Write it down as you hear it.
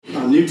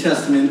New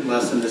Testament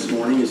lesson this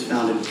morning is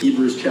found in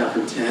Hebrews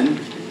chapter 10,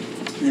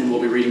 and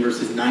we'll be reading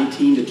verses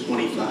 19 to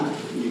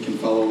 25. You can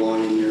follow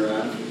along in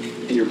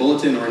your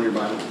bulletin or in your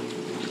Bible.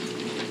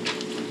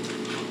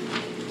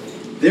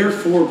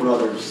 Therefore,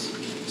 brothers,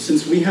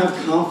 since we have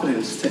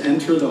confidence to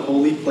enter the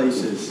holy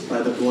places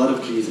by the blood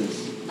of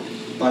Jesus,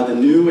 by the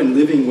new and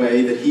living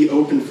way that he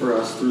opened for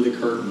us through the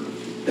curtain,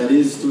 that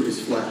is, through his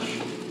flesh,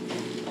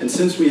 and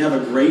since we have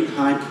a great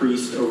high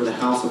priest over the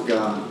house of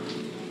God,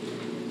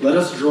 let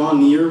us draw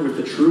near with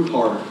a true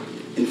heart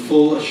in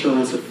full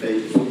assurance of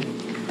faith,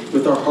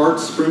 with our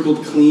hearts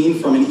sprinkled clean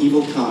from an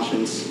evil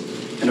conscience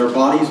and our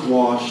bodies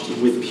washed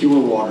with pure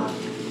water.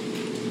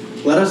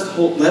 Let us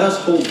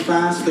hold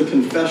fast the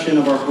confession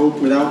of our hope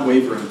without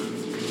wavering,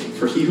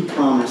 for he who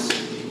promised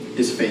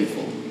is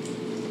faithful.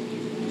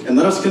 And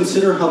let us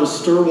consider how to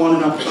stir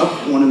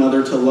up one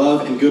another to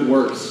love and good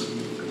works,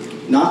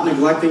 not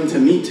neglecting to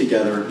meet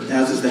together,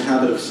 as is the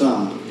habit of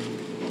some,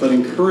 but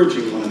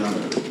encouraging one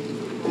another,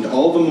 and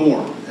all the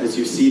more as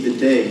you see the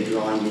day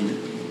drawing near.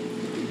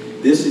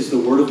 This is the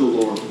word of the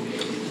Lord.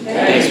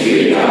 Thanks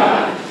be to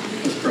God.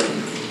 Let's pray.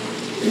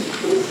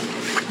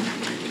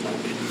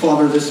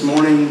 Father, this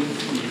morning,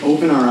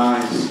 open our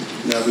eyes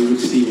that we would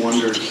see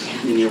wonders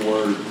in your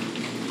word.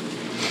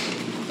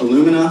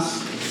 Illumine us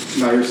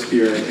by your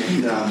Spirit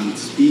and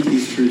speak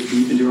these truths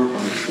deep into our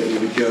hearts, that we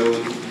would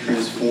go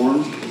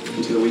transformed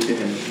into the week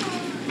ahead.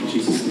 In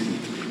Jesus'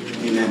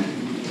 name, amen.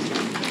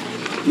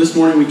 This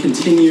morning we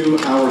continue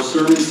our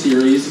sermon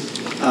series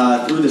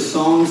through the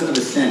Songs of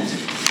Ascent,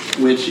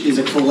 which is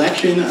a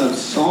collection of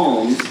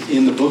psalms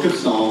in the book of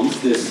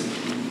Psalms, this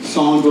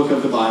song book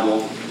of the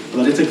Bible.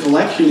 But it's a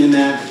collection in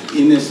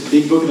this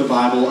big book of the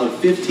Bible of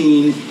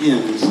 15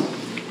 hymns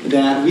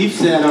that we've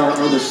said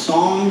are the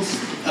songs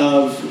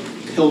of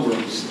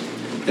pilgrims.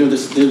 They're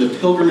the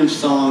pilgrimage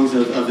songs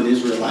of an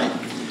Israelite.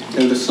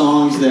 They're the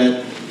songs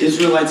that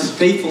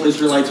faithful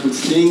Israelites would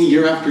sing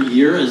year after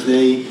year as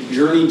they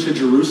journeyed to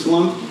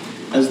Jerusalem,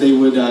 as they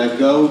would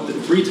go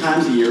 3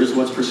 times a year is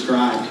what's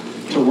prescribed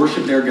to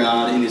worship their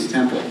God in his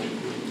temple.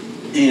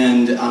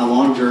 And on a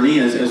long journey,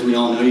 as we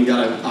all know, you've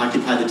got to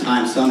occupy the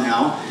time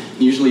somehow.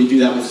 Usually you do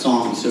that with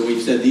songs. So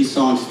we've said these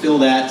songs fill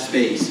that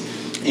space,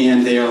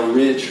 and they are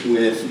rich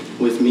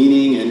with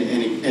meaning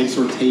and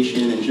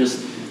exhortation and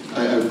just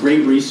a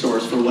great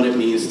resource for what it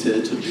means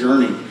to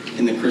journey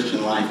in the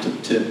Christian life,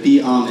 to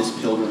be on this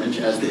pilgrimage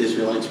as the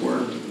Israelites were.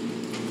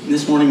 And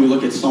this morning we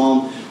look at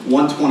Psalm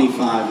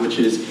 125, which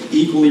is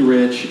equally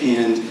rich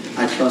and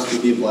I trust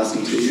will be a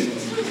blessing to you.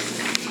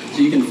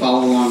 So you can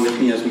follow along with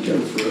me as we go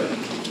through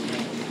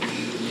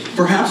it.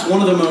 Perhaps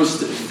one of the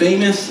most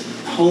famous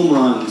home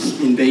runs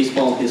in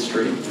baseball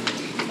history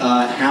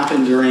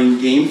happened during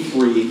Game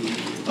 3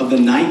 of the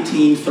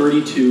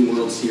 1932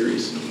 World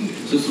Series.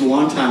 So this was a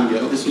long time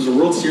ago. This was a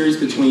World Series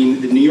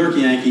between the New York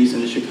Yankees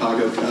and the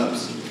Chicago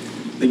Cubs.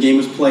 The game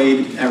was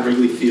played at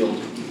Wrigley Field.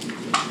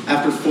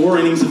 After 4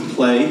 innings of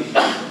play,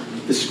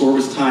 the score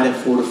was tied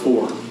at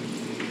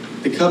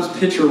 4-4. The Cubs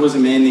pitcher was a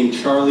man named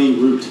Charlie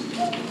Root.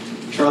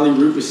 Charlie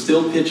Root was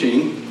still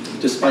pitching,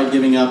 despite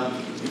giving up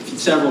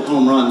several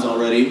home runs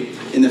already,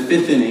 in the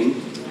 5th inning,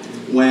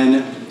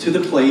 when to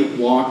the plate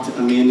walked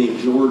a man named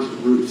George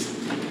Ruth,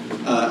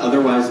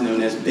 otherwise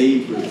known as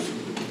Babe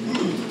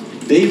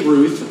Ruth. Babe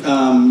Ruth,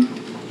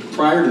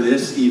 prior to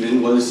this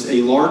even, was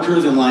a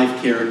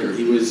larger-than-life character.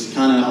 He was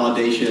kind of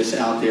audacious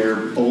out there,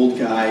 bold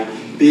guy,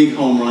 big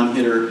home run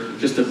hitter,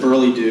 just a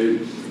burly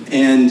dude.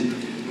 And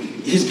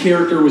his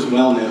character was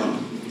well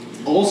known.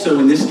 Also,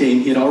 in this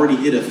game, he had already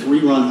hit a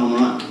 3-run home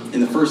run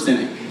in the 1st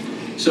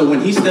inning. So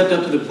when he stepped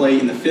up to the plate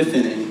in the 5th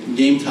inning,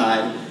 game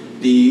tied,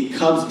 the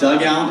Cubs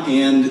dugout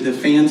and the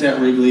fans at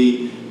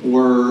Wrigley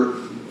were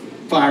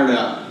fired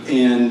up,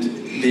 and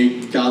they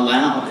got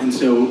loud. And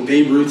so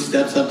Babe Ruth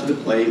steps up to the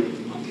plate,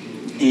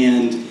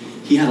 and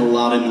he had a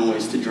lot of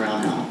noise to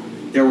drown out.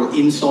 There were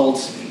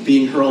insults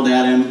being hurled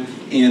at him,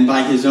 and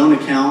by his own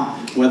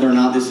account, whether or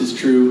not this is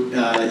true,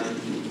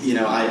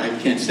 I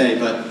can't say,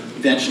 but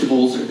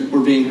vegetables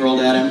were being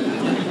hurled at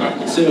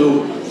him.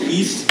 So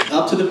he's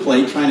up to the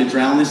plate trying to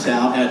drown this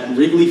out at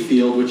Wrigley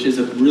Field, which is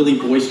a really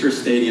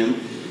boisterous stadium,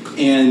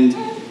 and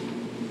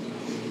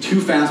 2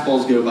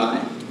 fastballs go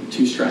by,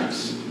 2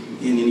 strikes.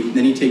 And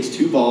then he takes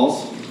 2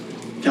 balls,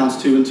 counts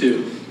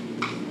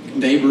 2-2.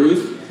 Babe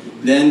Ruth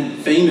then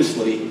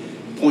famously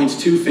points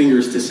 2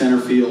 fingers to center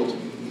field.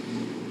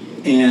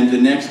 And the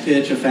next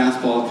pitch, a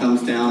fastball,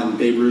 comes down, and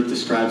Babe Ruth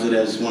describes it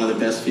as one of the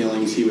best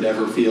feelings he would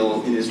ever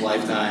feel in his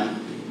lifetime.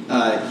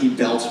 He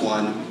belts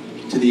one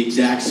to the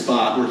exact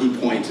spot where he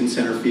points in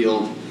center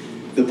field.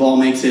 The ball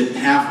makes it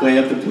halfway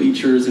up the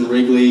bleachers in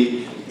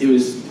Wrigley. It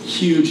was a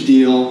huge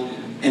deal.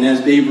 And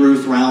as Babe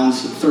Ruth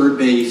rounds third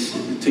base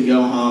to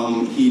go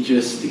home, he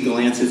just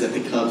glances at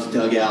the Cubs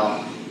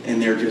dugout,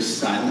 and they're just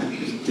silent,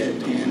 just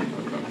deadpan.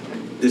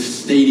 The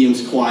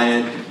stadium's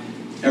quiet.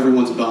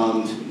 Everyone's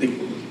bummed. The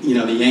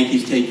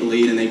Yankees take the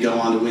lead, and they go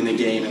on to win the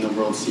game in the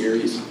World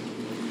Series.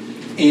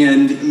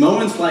 And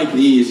moments like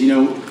these,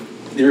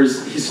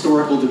 there's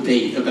historical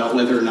debate about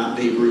whether or not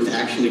Babe Ruth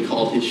actually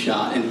called his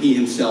shot, and he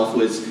himself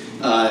was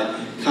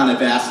kind of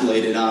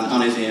vacillated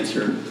on his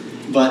answer.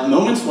 But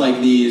moments like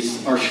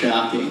these are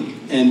shocking.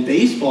 And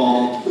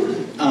baseball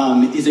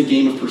is a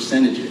game of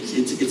percentages.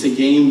 It's a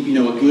game,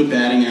 a good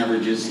batting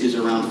average is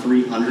around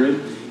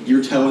 300.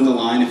 You're toeing the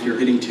line if you're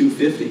hitting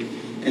 250.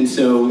 And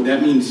so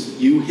that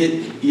means you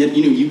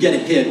get a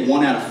hit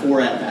 1 out of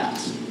 4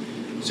 at-bats.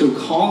 So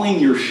calling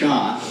your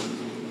shot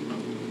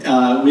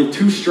with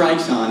 2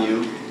 strikes on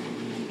you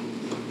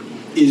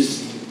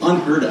is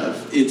unheard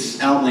of.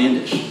 It's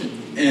outlandish.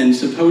 And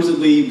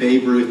supposedly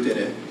Babe Ruth did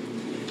it.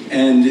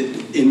 And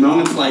in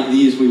moments like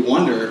these, we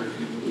wonder,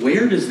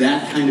 where does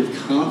that kind of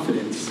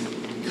confidence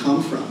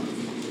come from?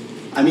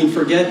 I mean,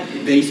 forget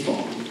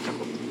baseball.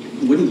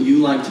 Wouldn't you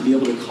like to be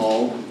able to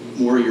call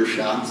more of your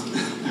shots?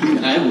 I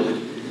mean, I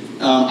would.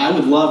 I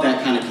would love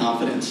that kind of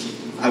confidence.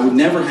 I would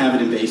never have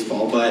it in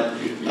baseball, but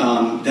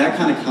that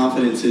kind of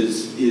confidence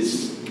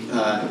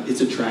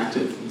it's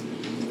attractive.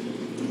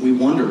 We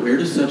wonder, where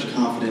does such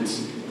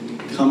confidence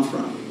come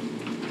from?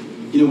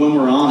 When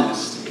we're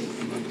honest,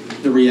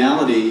 the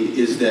reality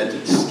is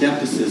that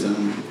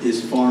skepticism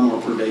is far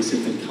more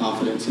pervasive than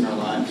confidence in our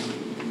lives.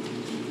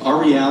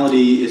 Our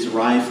reality is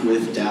rife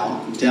with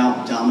doubt.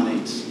 Doubt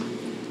dominates.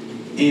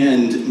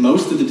 And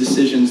most of the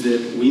decisions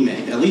that we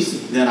make, at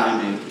least that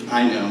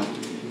I know,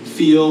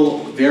 feel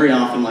very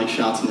often like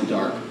shots in the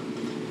dark.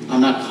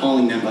 I'm not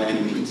calling them by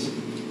any means.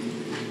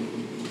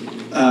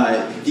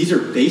 These are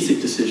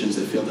basic decisions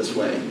that feel this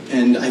way.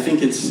 And I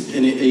think it's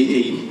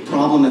a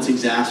problem that's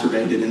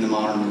exacerbated in the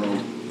modern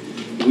world.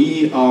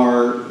 We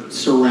are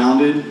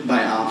surrounded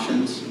by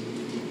options.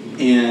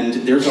 And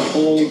there's a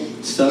whole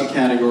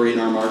subcategory in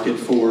our market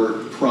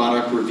for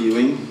product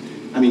reviewing.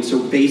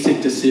 So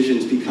basic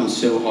decisions become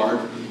so hard.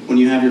 When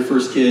you have your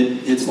first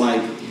kid, it's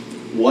like,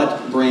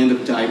 what brand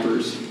of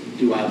diapers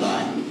do I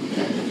buy?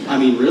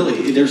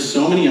 Really, there's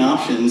so many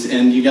options,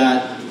 and you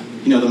got,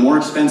 the more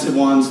expensive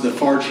ones, the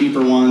far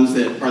cheaper ones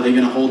that are they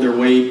going to hold their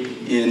weight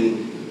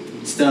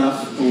in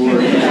stuff,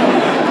 or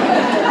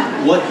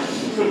what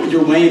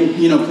you're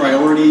weighing,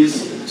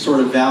 priorities, sort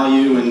of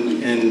value,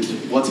 and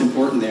what's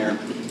important there.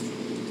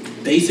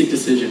 Basic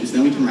decisions.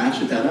 Then we can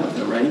ratchet that up,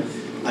 though, right?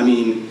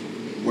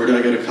 Where do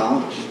I go to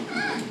college?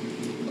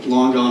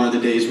 Long gone are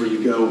the days where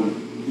you go,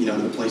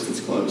 to the place that's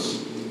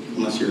close,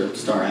 unless you're a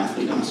star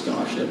athlete on a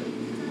scholarship.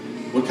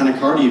 What kind of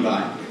car do you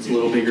buy? It's a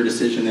little bigger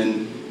decision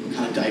than what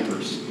kind of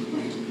diapers.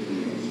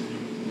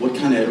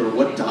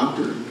 What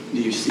doctor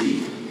do you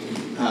see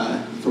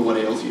for what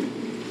ails you?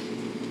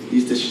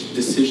 These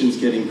decisions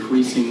get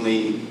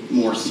increasingly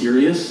more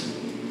serious,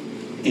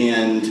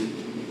 and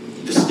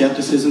the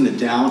skepticism, the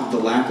doubt, the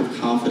lack of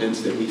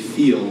confidence that we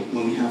feel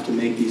when we have to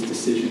make these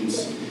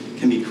decisions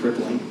can be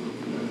crippling.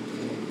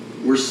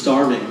 We're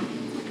starving,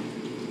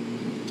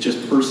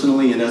 just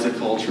personally and as a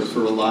culture, for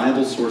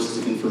reliable sources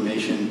of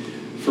information,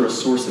 for a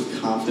source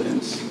of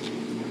confidence,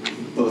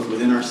 both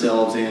within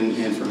ourselves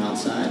and from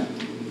outside.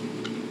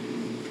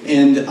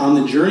 And on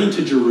the journey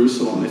to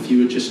Jerusalem, if you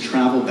would just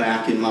travel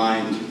back in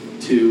mind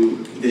to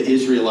the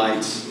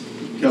Israelites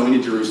going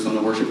to Jerusalem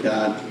to worship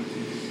God,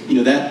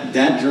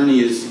 that journey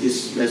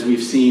is, as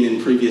we've seen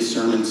in previous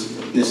sermons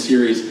in this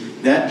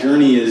series, that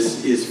journey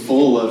is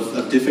full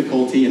of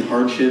difficulty and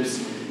hardships.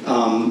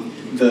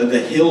 The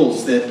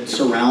hills that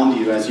surround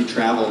you as you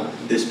travel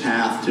this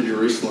path to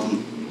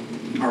Jerusalem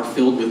are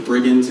filled with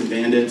brigands and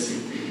bandits.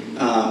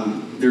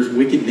 There's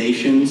wicked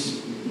nations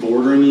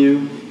bordering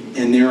you,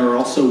 and there are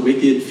also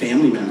wicked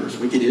family members,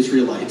 wicked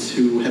Israelites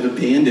who have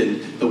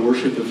abandoned the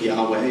worship of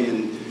Yahweh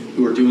and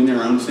who are doing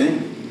their own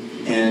thing,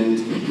 and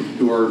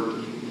who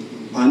are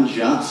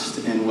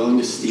unjust and willing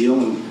to steal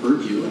and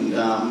hurt you.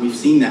 And we've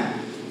seen that.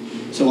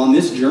 So on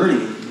this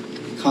journey,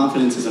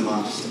 confidence is a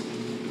must.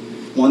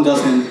 One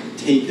doesn't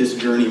take this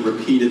journey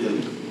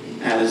repeatedly,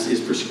 as is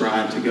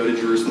prescribed, to go to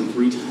Jerusalem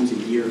 3 times a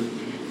year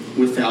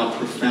without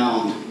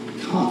profound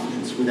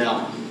confidence,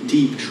 without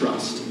deep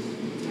trust.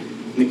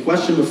 And the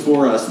question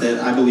before us that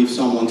I believe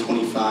Psalm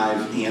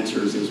 125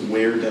 answers is,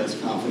 where does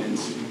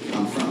confidence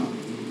come from?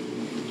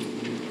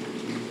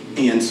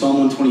 And Psalm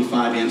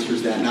 125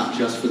 answers that not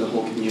just for the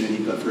whole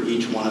community, but for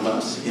each one of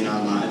us in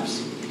our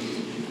lives.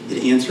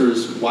 It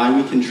answers why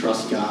we can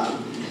trust God,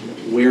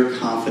 where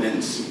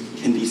confidence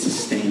can be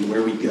sustained,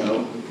 where we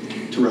go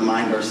to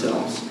remind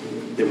ourselves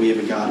that we have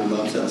a God who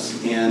loves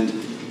us. And,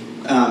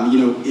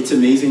 it's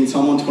amazing.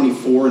 Psalm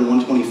 124 and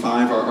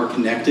 125 are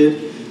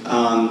connected.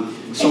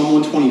 Psalm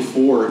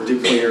 124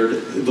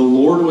 declared, "The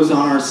Lord was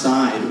on our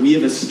side. We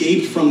have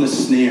escaped from the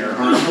snare.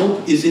 Our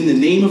hope is in the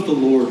name of the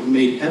Lord who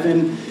made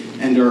heaven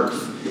and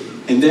earth."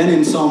 And then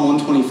in Psalm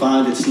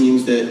 125, it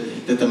seems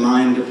that the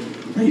mind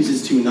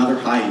raises to another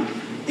height,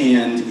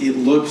 and it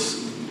looks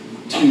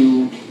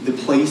to the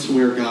place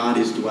where God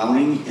is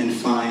dwelling and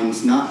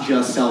finds not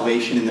just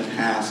salvation in the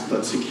past,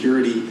 but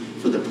security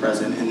for the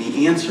present. And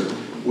the answer,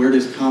 where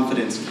does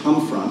confidence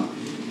come from,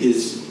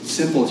 is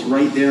simple. It's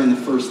right there in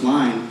the first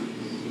line.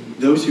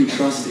 Those who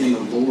trust in the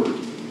Lord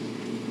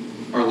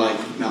are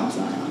like Mount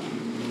Zion.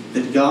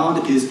 That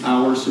God is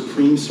our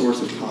supreme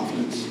source of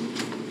confidence.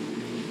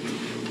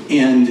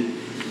 And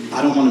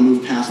I don't want to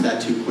move past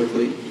that too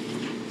quickly.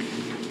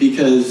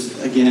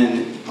 because,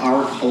 again,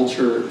 our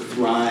culture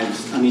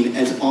thrives. I mean,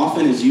 as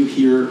often as you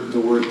hear the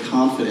word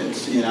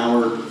confidence in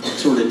our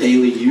sort of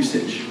daily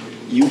usage,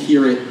 you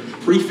hear it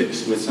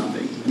prefixed with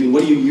something. I mean,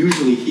 what do you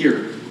usually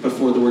hear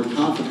before the word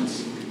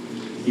confidence?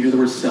 You hear the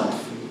word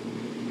self.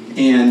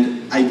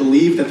 And I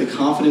believe that the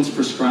confidence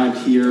prescribed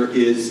here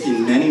is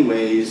in many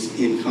ways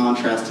in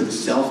contrast to the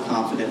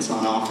self-confidence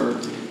on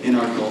offer in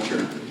our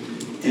culture.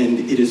 And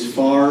it is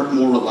far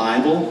more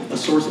reliable, a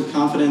source of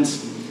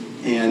confidence,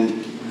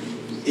 and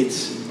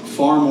it's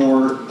far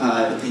more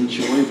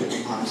enjoyable,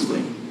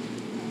 honestly.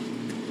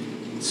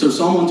 So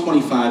Psalm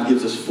 125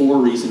 gives us 4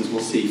 reasons,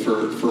 we'll see,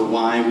 for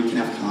why we can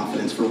have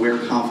confidence, for where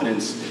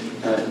confidence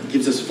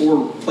gives us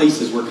 4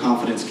 places where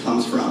confidence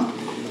comes from.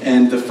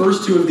 And the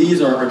first 2 of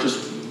these are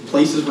just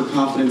places where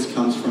confidence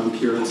comes from,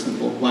 pure and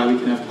simple, why we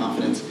can have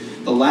confidence.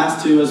 The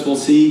last 2, as we'll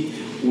see,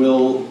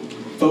 will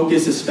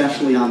focus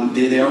especially on,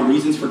 they are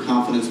reasons for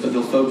confidence, but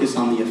they'll focus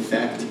on the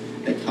effect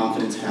that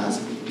confidence has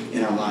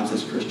in our lives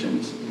as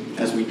Christians,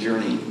 as we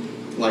journey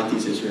like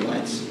these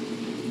Israelites.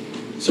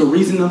 So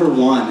reason number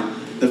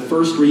 1, the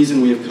first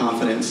reason we have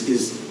confidence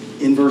is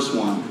in verse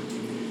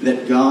 1,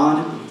 that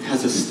God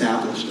has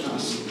established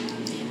us.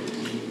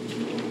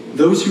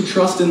 Those who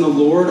trust in the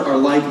Lord are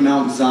like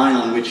Mount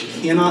Zion, which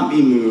cannot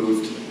be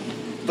moved,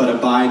 but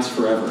abides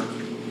forever.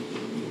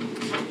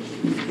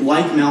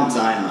 Like Mount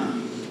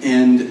Zion.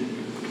 And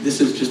this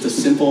is just a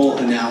simple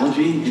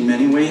analogy in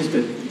many ways,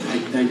 but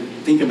I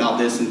think about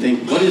this and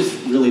think, what is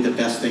really the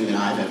best thing that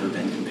I've ever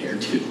been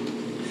compared to?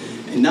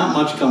 And not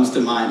much comes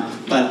to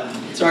mind, but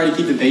sorry to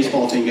keep the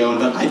baseball thing going,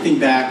 but I think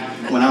back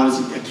when I was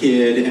a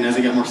kid and as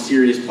I got more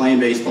serious playing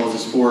baseball as a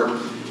sport,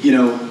 you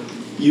know,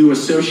 you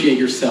associate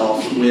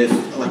yourself with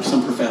like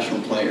some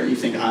professional player. You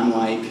think, I'm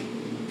like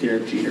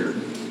Derek Jeter,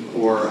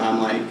 or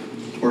I'm like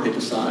Jorge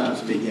Posada. I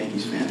was a big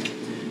Yankees fan.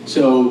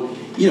 So,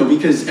 you know,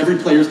 because every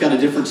player's got a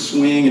different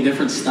swing, a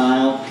different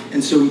style,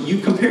 and so you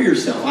compare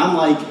yourself. I'm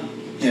like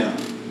him.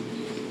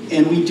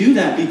 And we do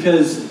that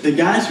because the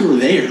guys who are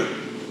there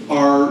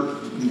are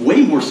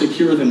way more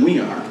secure than we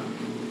are.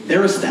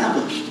 They're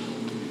established.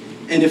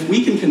 And if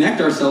we can connect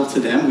ourselves to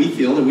them, we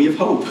feel that we have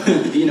hope,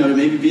 you know, to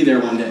maybe be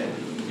there one day.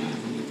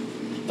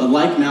 But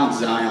like Mount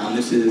Zion,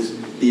 this is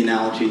the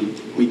analogy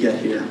we get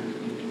here.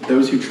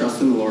 Those who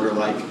trust in the Lord are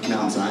like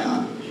Mount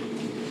Zion.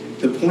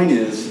 The point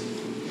is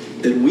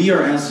that we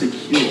are as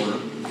secure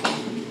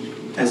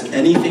as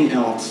anything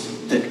else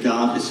that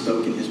God has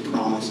spoken his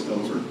promise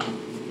over.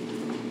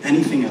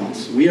 Anything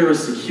else. We are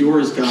as secure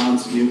as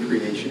God's new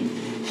creation.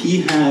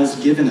 He has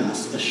given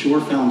us a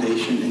sure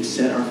foundation and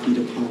set our feet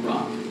upon a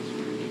rock.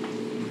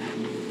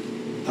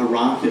 A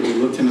rock that we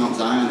look to Mount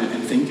Zion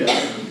and think of.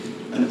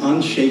 An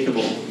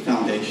unshakable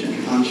foundation,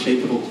 an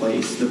unshakable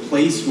place. The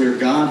place where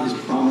God has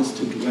promised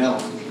to dwell.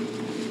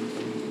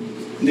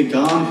 And the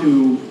God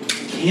who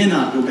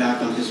cannot go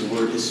back on his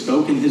word has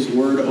spoken his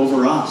word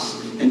over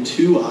us and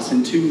to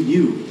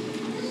you.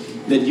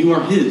 That you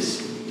are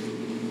his.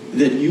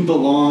 That you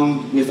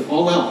belong with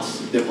all else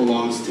that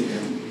belongs to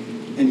him.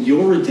 And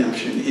your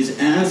redemption is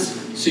as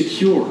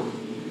secure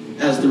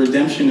as the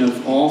redemption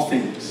of all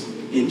things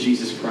in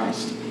Jesus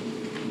Christ.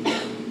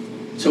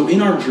 So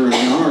on our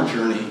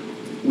journey,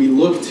 we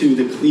look to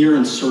the clear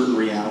and certain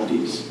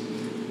realities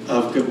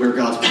of where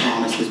God's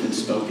promise has been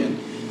spoken.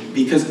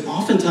 Because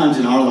oftentimes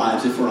in our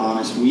lives, if we're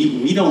honest,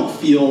 we don't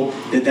feel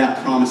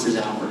that promise is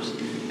ours.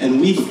 And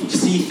we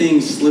see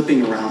things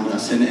slipping around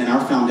us, and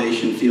our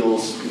foundation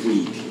feels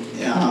weak,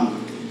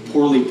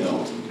 poorly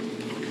built.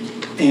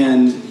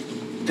 And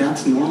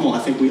that's normal. I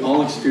think we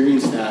all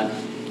experience that.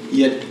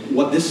 Yet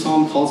what this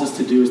psalm calls us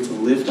to do is to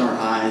lift our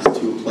eyes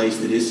to a place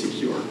that is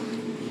secure,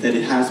 that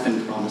it has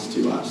been promised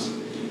to us.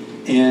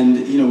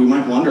 And, you know, we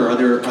might wonder, are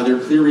there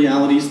clear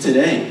realities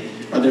today?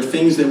 Are there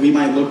things that we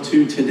might look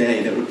to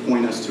today that would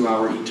point us to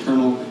our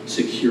eternal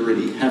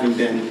security, having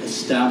been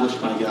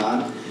established by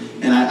God?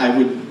 And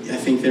I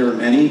think there are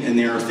many, and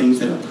there are things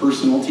that are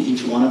personal to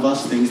each one of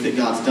us, things that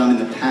God's done in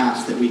the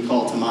past that we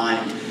call to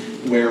mind,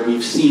 where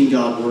we've seen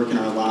God work in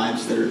our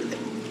lives that are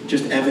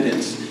just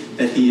evidence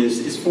that he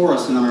is for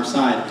us and on our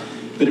side.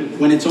 But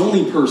when it's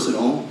only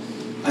personal,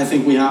 I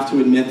think we have to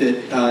admit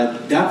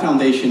that that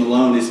foundation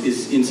alone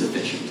is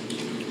insufficient.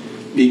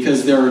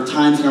 Because there are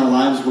times in our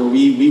lives where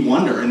we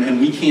wonder and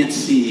we can't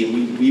see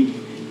and we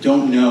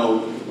don't know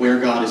where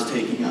God is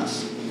taking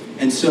us.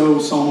 And so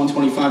Psalm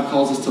 125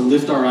 calls us to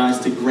lift our eyes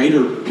to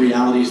greater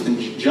realities than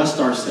just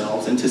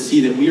ourselves and to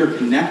see that we are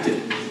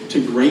connected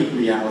to great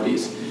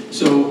realities.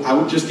 So I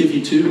would just give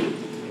you 2.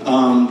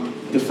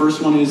 The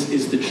first one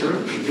is the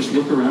church. Just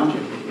look around you.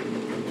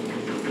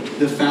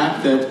 The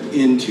fact that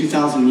in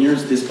 2,000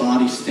 years this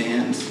body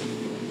stands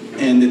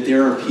and that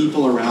there are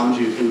people around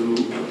you who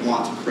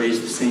want to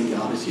praise the same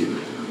God as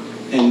you.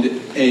 And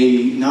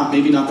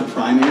maybe not the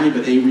primary,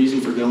 but a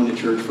reason for going to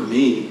church for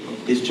me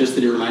is just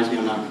that it reminds me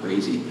I'm not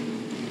crazy.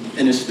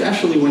 And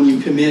especially when you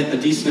commit a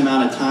decent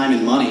amount of time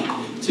and money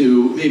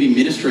to maybe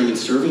ministering and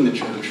serving the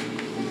church,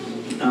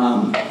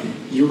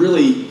 you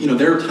really,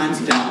 there are times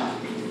of doubt.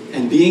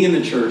 And being in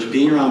the church,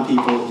 being around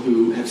people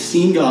who have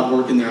seen God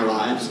work in their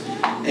lives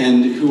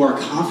and who are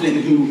confident,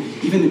 and who,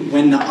 even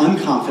when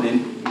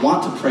unconfident,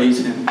 want to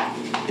praise him.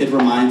 It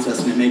reminds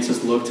us and it makes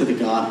us look to the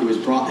God who has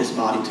brought this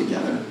body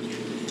together.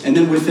 And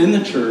then within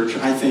the church,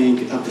 I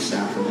think of the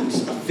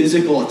sacraments, a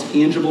physical, a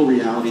tangible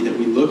reality that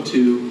we look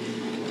to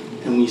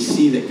and we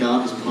see that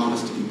God has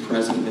promised to be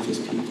present with his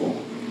people.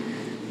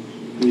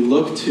 We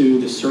look to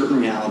the certain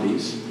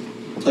realities,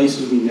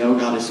 places we know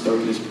God has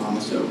spoken his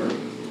promise over,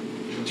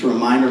 to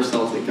remind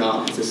ourselves that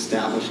God has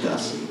established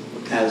us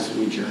as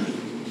we journey.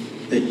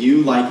 That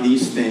you, like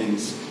these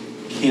things,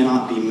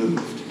 cannot be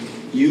moved.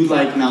 You,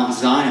 like Mount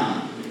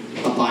Zion,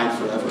 abide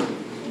forever.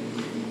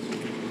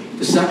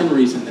 The second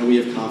reason that we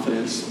have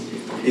confidence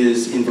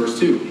is in verse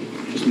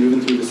 2, just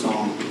moving through the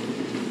psalm.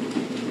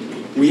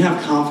 We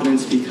have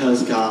confidence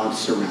because God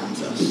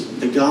surrounds us.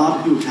 The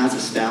God who has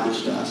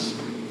established us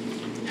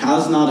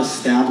has not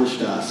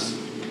established us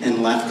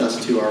and left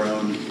us to our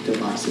own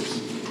devices.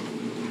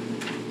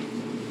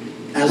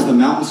 As the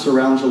mountains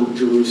surround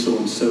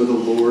Jerusalem, so the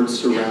Lord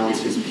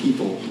surrounds his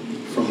people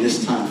from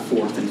this time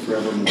forth and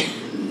forevermore.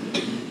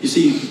 You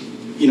see,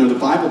 the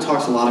Bible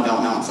talks a lot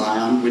about Mount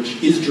Zion,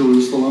 which is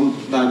Jerusalem,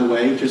 by the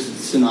way,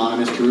 just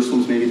synonymous.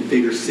 Jerusalem's maybe the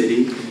bigger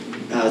city.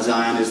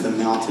 Zion is the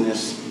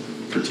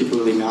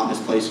particularly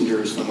mountainous place in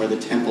Jerusalem where the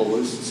temple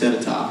was set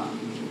atop.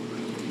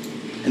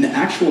 And the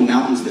actual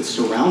mountains that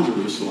surround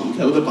Jerusalem,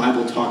 though the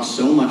Bible talks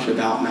so much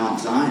about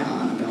Mount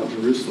Zion, about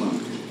Jerusalem,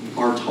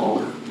 are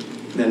taller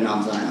than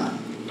Mount Zion.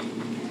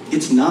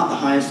 It's not the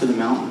highest of the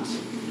mountains.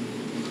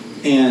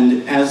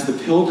 And as the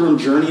pilgrim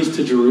journeys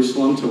to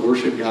Jerusalem to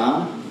worship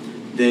God,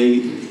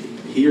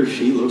 he or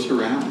she looks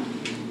around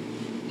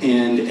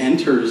and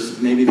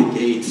enters maybe the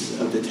gates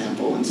of the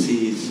temple and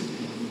sees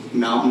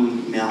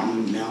mountain,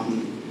 mountain,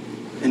 mountain,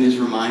 and is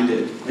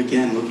reminded,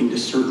 again, looking to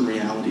certain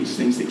realities,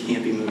 things that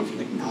can't be moved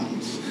like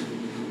mountains,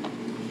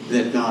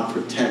 that God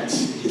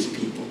protects his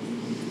people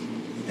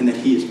and that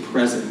he is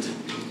present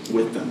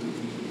with them.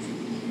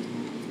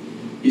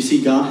 You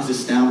see, God has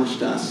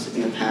established us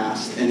in the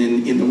past, and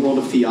in the world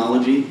of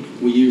theology,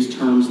 we use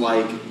terms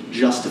like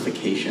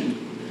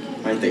justification,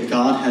 right? That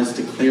God has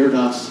declared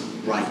us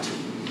right.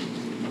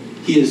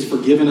 He has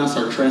forgiven us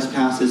our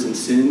trespasses and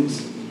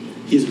sins.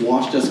 He has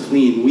washed us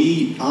clean.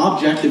 We are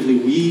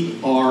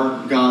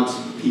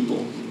God's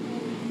people.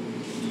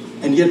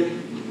 And yet,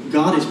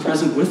 God is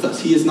present with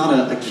us. He is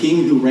not a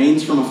king who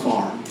reigns from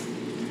afar.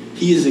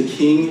 He is a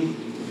king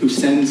who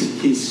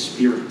sends his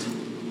Spirit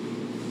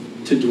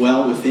to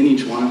dwell within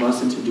each one of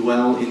us and to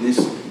dwell in this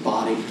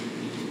body.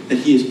 That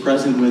he is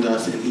present with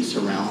us and he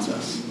surrounds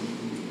us.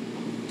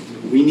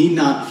 We need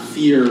not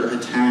fear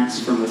attacks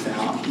from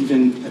without,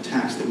 even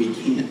attacks that we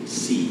can't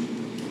see,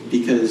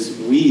 because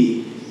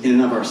we, in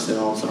and of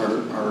ourselves,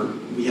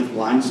 we have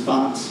blind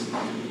spots.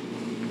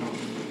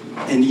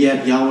 And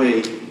yet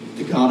Yahweh,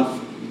 the God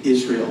of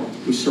Israel,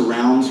 who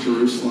surrounds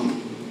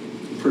Jerusalem,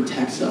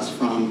 protects us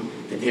from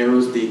the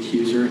arrows of the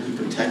accuser. He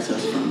protects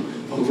us from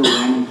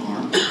overwhelming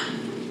harm.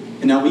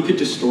 And now we could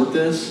distort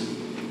this,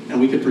 and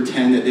we could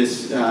pretend that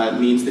this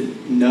means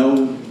that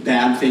no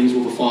bad things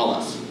will befall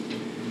us.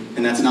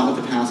 And that's not what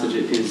the passage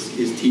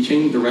is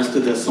teaching. The rest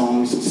of the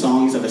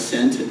songs of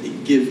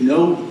ascent give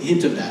no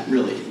hint of that,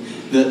 really.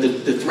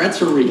 The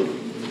threats are real.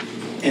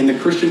 And the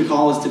Christian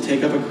call is to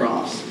take up a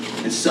cross.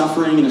 And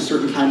suffering in a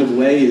certain kind of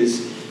way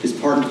is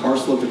part and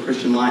parcel of the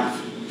Christian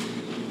life.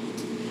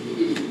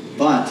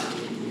 But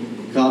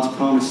God's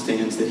promise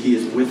stands that he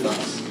is with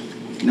us.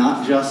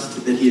 Not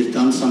just that he has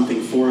done something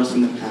for us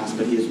in the past,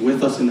 but he is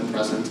with us in the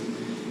present.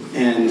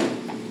 And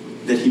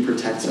that he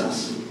protects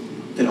us.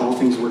 That all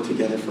things work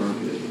together for our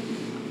good.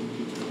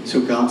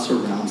 So God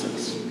surrounds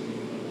us.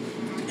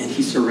 And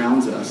he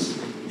surrounds us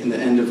in the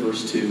end of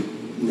verse 2,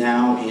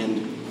 now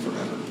and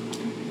forever.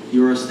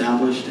 You are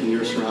established and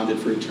you are surrounded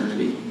for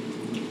eternity.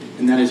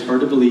 And that is hard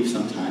to believe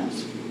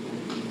sometimes.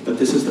 But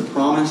this is the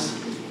promise,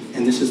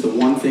 and this is the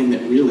one thing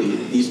that really,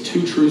 these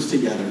two truths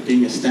together,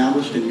 being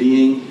established and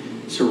being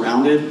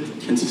surrounded,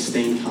 can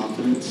sustain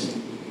confidence.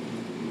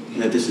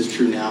 And that this is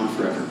true now and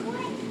forever.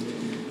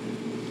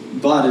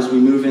 But as we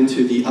move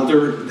into the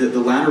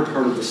latter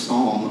part of the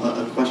psalm,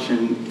 a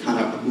question kind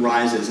of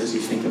rises as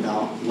you think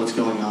about what's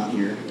going on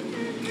here.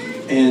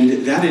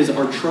 And that is,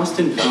 our trust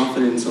and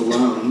confidence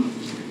alone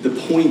the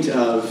point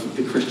of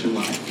the Christian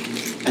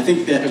life? I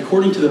think that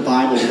according to the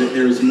Bible, that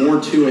there is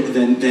more to it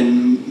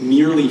than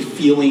merely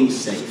feeling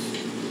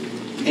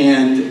safe.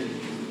 And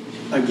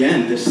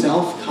again, the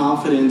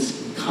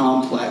self-confidence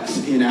complex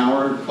in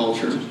our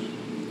culture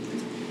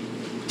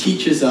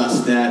teaches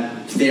us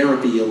that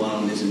therapy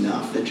alone is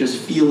enough, that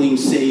just feeling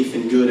safe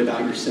and good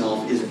about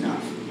yourself is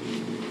enough.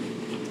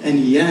 And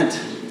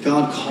yet,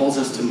 God calls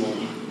us to more.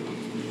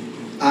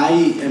 I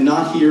am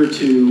not here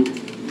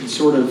to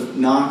sort of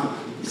knock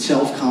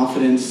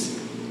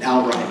self-confidence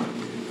outright.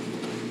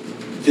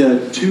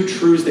 The two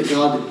truths that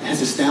God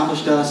has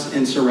established us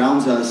and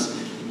surrounds us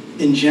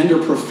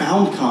engender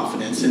profound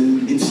confidence,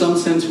 and in some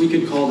sense we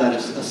could call that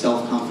a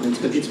self-confidence,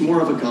 but it's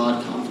more of a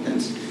God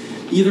confidence.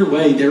 Either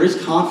way, there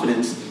is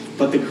confidence,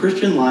 but the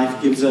Christian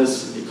life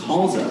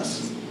calls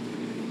us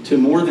to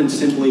more than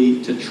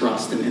simply to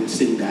trust and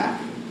sitting back.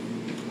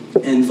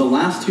 And the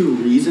last two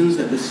reasons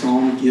that the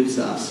psalm gives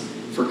us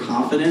for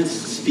confidence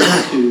speak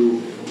to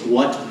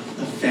what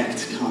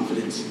effect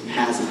confidence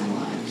has in our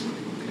lives.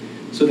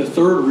 So the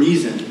third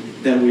reason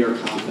that we are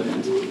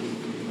confident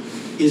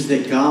is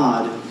that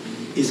God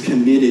is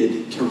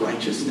committed to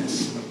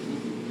righteousness.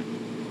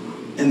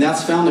 And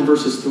that's found in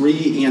verses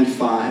 3 and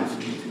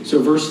 5.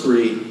 So verse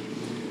 3,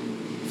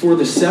 "For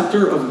the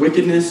scepter of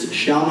wickedness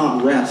shall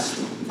not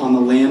rest on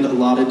the land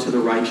allotted to the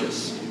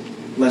righteous,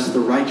 lest the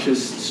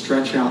righteous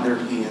stretch out their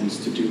hands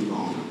to do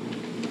wrong."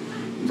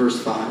 Verse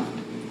 5,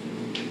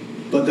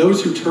 "But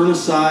those who turn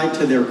aside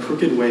to their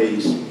crooked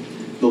ways,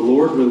 the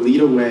Lord will lead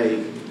away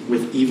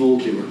with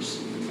evildoers."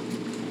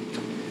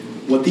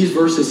 What these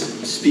verses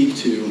speak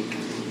to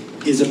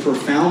is a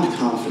profound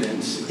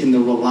confidence in the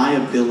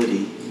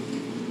reliability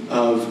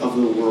of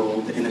the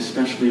world, and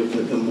especially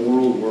of the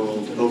moral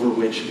world over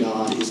which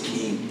God is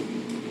king.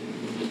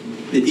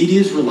 That it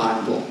is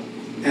reliable.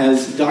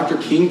 As Dr.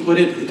 King put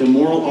it, the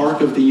moral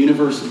arc of the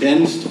universe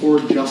bends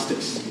toward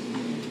justice.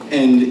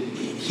 And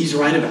he's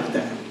right about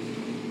that.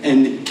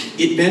 And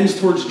it bends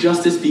towards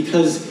justice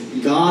because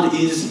God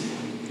is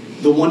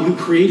the one who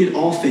created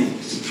all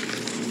things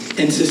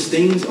and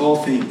sustains all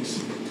things.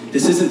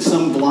 This isn't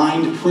some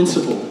blind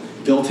principle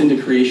built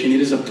into creation. It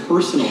is a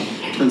personal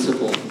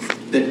principle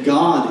that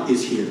God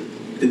is here,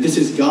 that this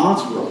is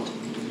God's world,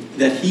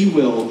 that he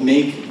will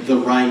make the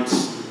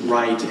rights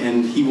right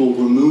and he will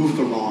remove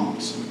the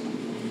wrongs.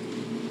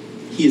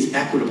 He is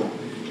equitable.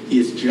 He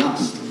is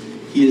just.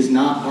 He is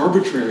not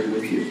arbitrary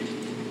with you,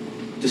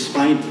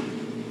 despite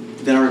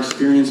that our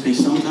experience may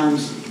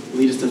sometimes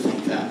lead us to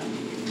think that.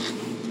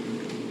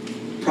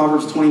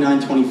 Proverbs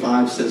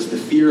 29:25 says, "The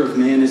fear of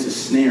man is a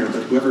snare,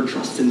 but whoever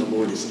trusts in the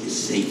Lord is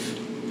safe."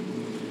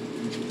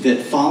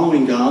 That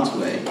following God's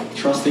way,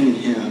 trusting in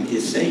him,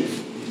 is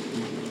safe.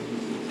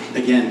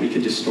 Again, we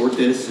could distort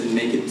this and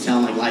make it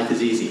sound like life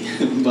is easy,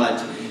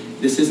 but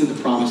this isn't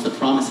the promise. The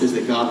promise is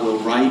that God will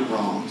right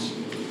wrongs,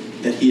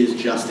 that he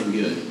is just and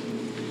good.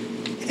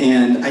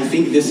 And I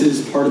think this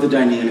is part of the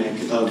dynamic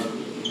of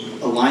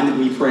a line that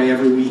we pray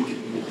every week.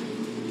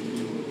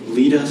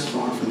 Lead us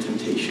far from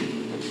temptation.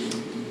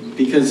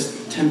 Because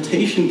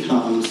temptation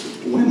comes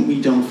when we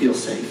don't feel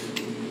safe.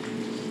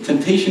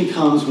 Temptation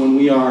comes when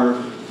we are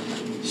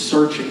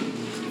searching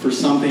for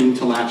something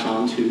to latch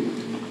onto,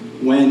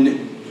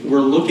 when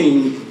we're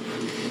looking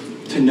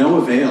to no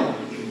avail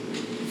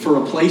for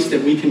a place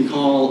that we can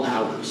call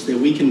ours, that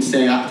we can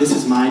say, this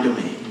is my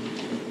domain.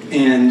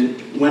 And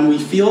when we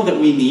feel that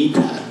we need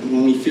that,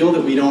 when we feel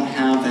that we don't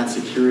have that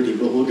security,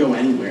 but we'll go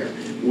anywhere,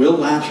 we'll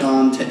latch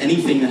on to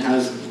anything that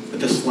has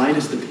the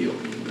slightest appeal.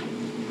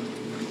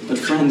 But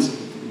friends,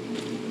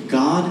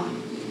 God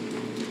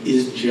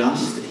is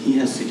just. He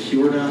has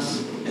secured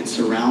us and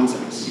surrounds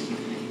us.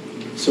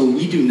 So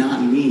we do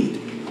not need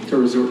to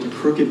resort to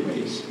crooked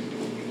ways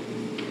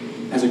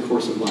as a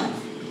course of life.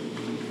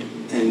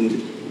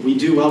 And we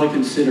do well to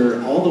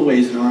consider all the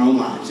ways in our own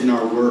lives, in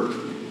our work,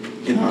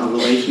 in our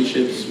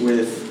relationships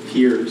with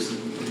peers,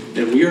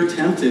 that we are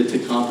tempted to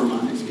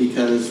compromise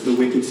because the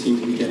wicked seem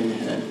to be getting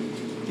ahead.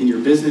 In your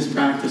business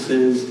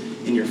practices,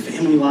 in your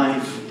family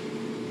life,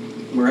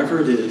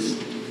 wherever it is,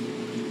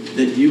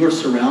 that you are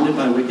surrounded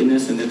by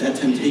wickedness and that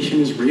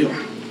temptation is real.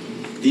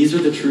 These are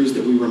the truths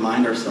that we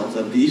remind ourselves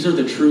of. These are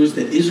the truths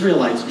that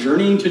Israelites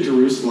journeying to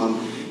Jerusalem,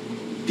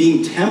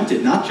 being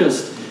tempted, not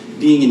just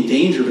being in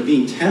danger, but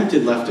being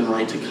tempted left and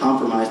right to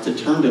compromise, to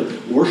turn to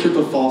worship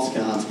of false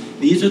gods.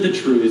 These are the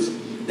truths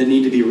that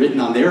need to be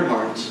written on their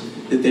hearts,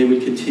 that they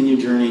would continue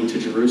journeying to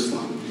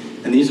Jerusalem.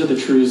 And these are the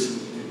truths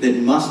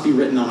that must be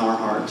written on our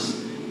hearts,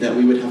 that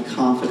we would have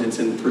confidence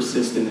and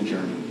persist in the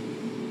journey.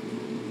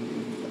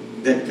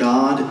 That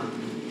God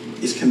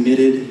is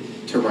committed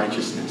to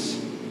righteousness,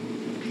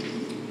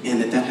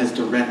 and that has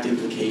direct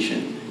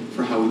implication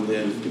for how we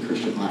live the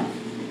Christian life,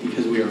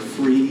 because we are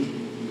free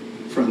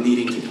from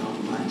needing to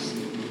compromise.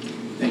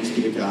 Thanks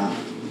be to God.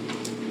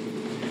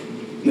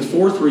 And the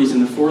fourth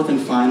and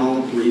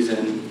final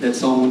reason that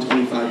Psalm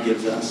 125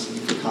 gives us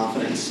for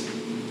confidence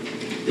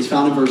is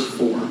found in verse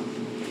 4.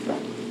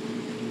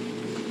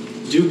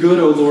 "Do good,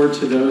 O Lord,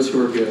 to those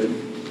who are good,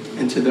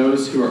 and to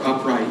those who are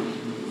upright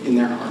in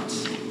their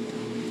hearts."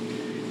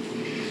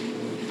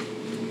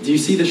 Do you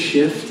see the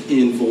shift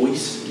in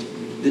voice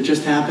that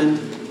just happened?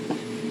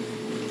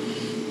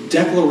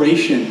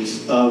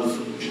 Declarations of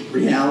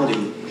reality,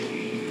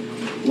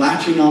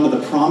 latching onto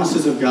the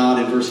promises of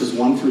God in verses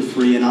 1 through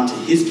 3 and onto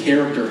his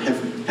character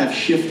have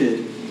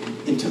shifted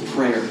into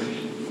prayer.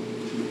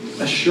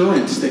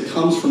 Assurance that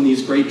comes from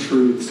these great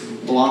truths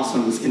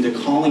blossoms into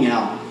calling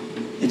out,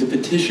 into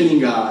petitioning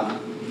God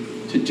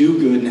to do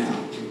good now.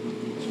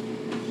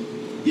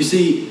 You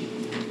see,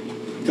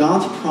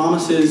 God's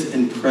promises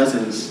and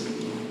presence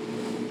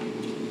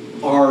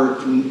are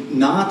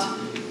not,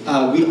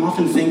 we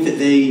often think that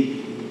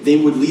they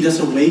would lead us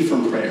away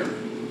from prayer.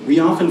 We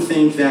often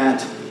think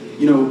that,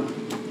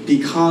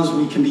 because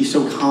we can be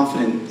so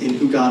confident in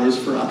who God is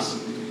for us,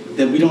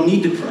 that we don't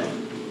need to pray.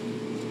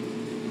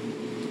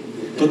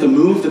 But the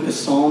move that the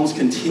Psalms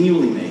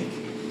continually make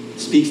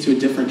speaks to a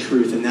different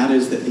truth, and that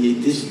is that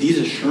these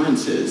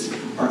assurances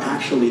are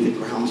actually the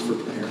grounds for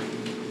prayer.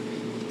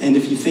 And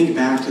if you think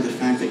back to the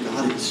fact that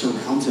God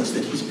surrounds us,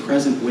 that he's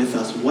present with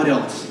us, what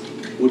else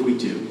would we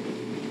do?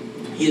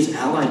 He is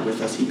allied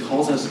with us. He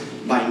calls us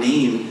by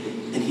name,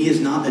 and he is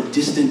not a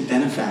distant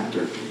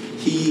benefactor.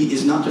 He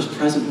is not just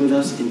present with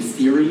us in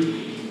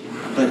theory,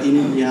 but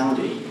in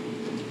reality.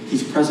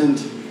 He's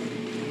present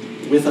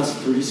with us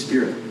through his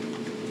Spirit.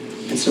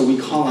 And so we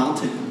call out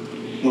to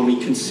him when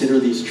we consider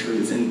these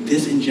truths. And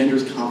this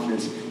engenders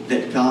confidence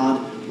that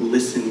God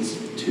listens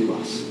to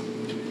us.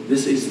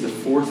 This is the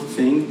fourth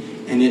thing,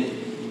 and it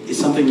is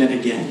something that,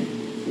 again,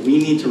 we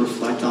need to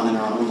reflect on in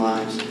our own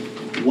lives.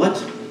 From what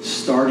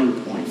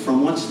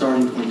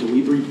starting point do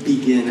we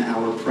begin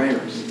our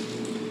prayers?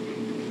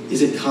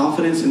 Is it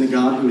confidence in the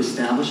God who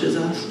establishes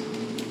us?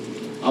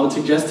 I would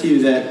suggest to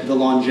you that the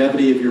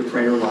longevity of your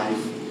prayer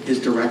life is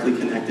directly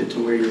connected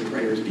to where your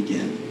prayers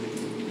begin.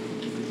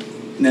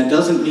 And that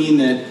doesn't mean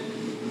that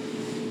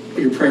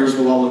your prayers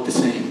will all look the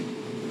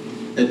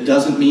same. That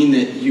doesn't mean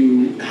that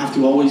you have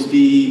to always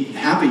be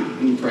happy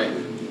when you pray.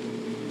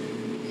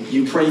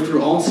 You pray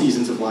through all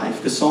seasons of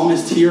life. The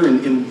psalmists here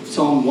in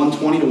Psalm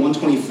 120 to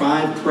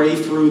 125 pray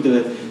through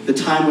the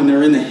time when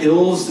they're in the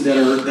hills that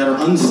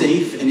are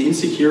unsafe and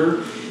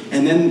insecure.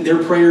 And then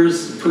their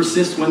prayers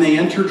persist when they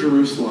enter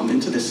Jerusalem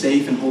into the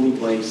safe and holy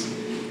place.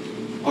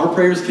 Our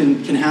prayers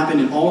can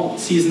happen in all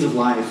seasons of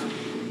life,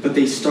 but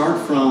they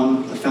start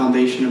from a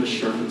foundation of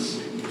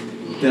assurance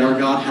that our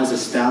God has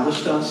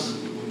established us,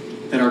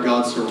 that our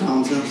God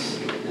surrounds us,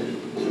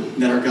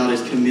 that our God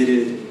is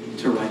committed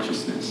to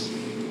righteousness.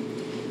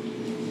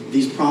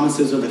 These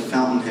promises are the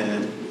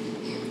fountainhead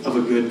of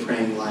a good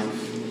praying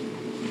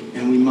life,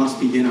 and we must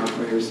begin our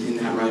prayers in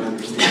that right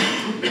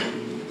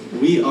understanding.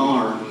 We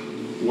are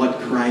what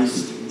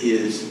Christ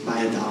is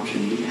by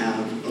adoption. We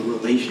have a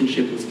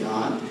relationship with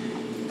God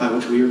by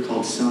which we are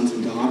called sons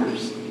and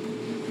daughters.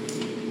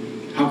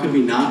 How could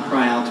we not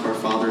cry out to our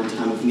Father in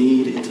time of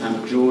need, in time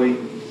of joy?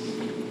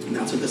 And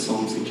that's what the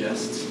psalm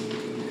suggests.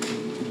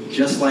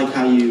 Just like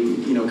how you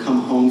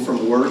come home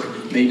from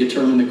work may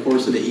determine the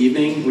course of the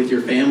evening with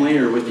your family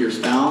or with your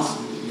spouse,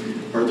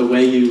 or the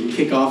way you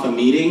kick off a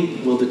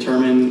meeting will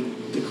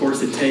determine the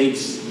course it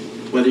takes,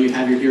 whether you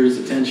have your hearer's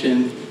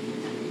attention.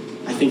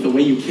 I think the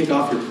way you kick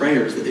off your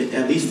prayers,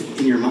 at least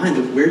in your mind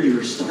of where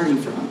you're starting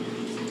from,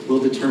 will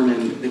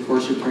determine the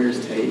course your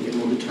prayers take and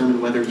will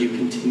determine whether you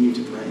continue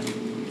to pray.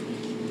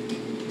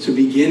 So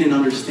begin in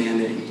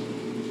understanding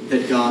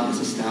that God has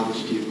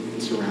established you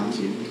and surrounds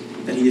you,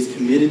 that he is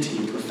committed to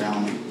you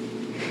profoundly.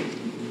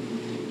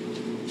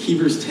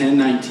 Hebrews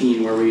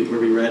 10:19, where we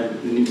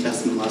read the New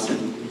Testament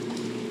lesson,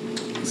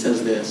 it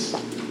says this: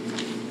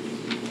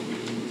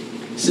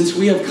 "Since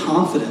we have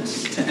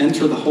confidence to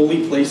enter the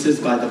holy places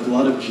by the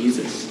blood of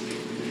Jesus,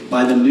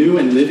 by the new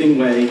and living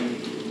way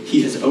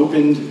he has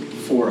opened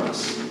for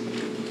us,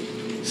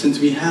 since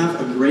we have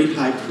a great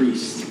high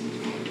priest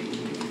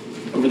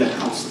over the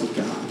house of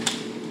God,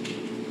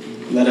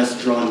 let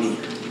us draw near."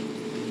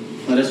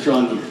 Let us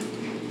draw near.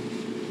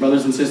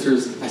 Brothers and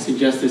sisters, I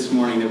suggest this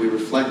morning that we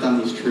reflect on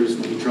these truths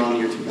and that we draw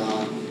near to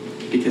God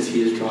because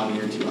he is drawn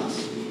near to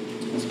us.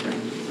 Let's pray.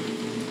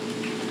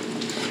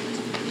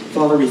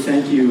 Father, we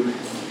thank you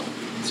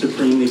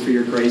supremely for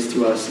your grace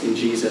to us in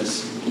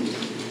Jesus,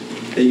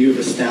 that you have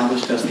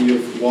established us, that you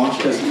have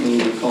washed us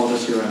clean and called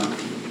us your own,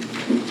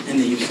 and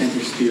that you've sent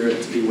your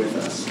Spirit to be with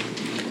us.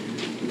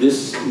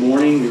 This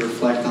morning we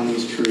reflect on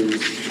these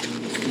truths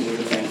and we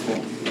are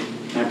thankful.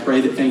 And I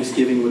pray that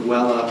thanksgiving would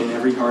well up in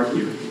every heart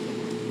here,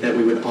 that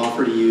we would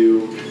offer to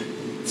you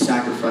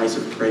sacrifice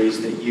of praise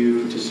that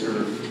you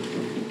deserve.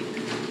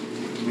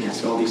 We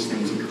ask all these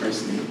things in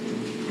Christ's name.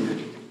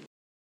 Amen.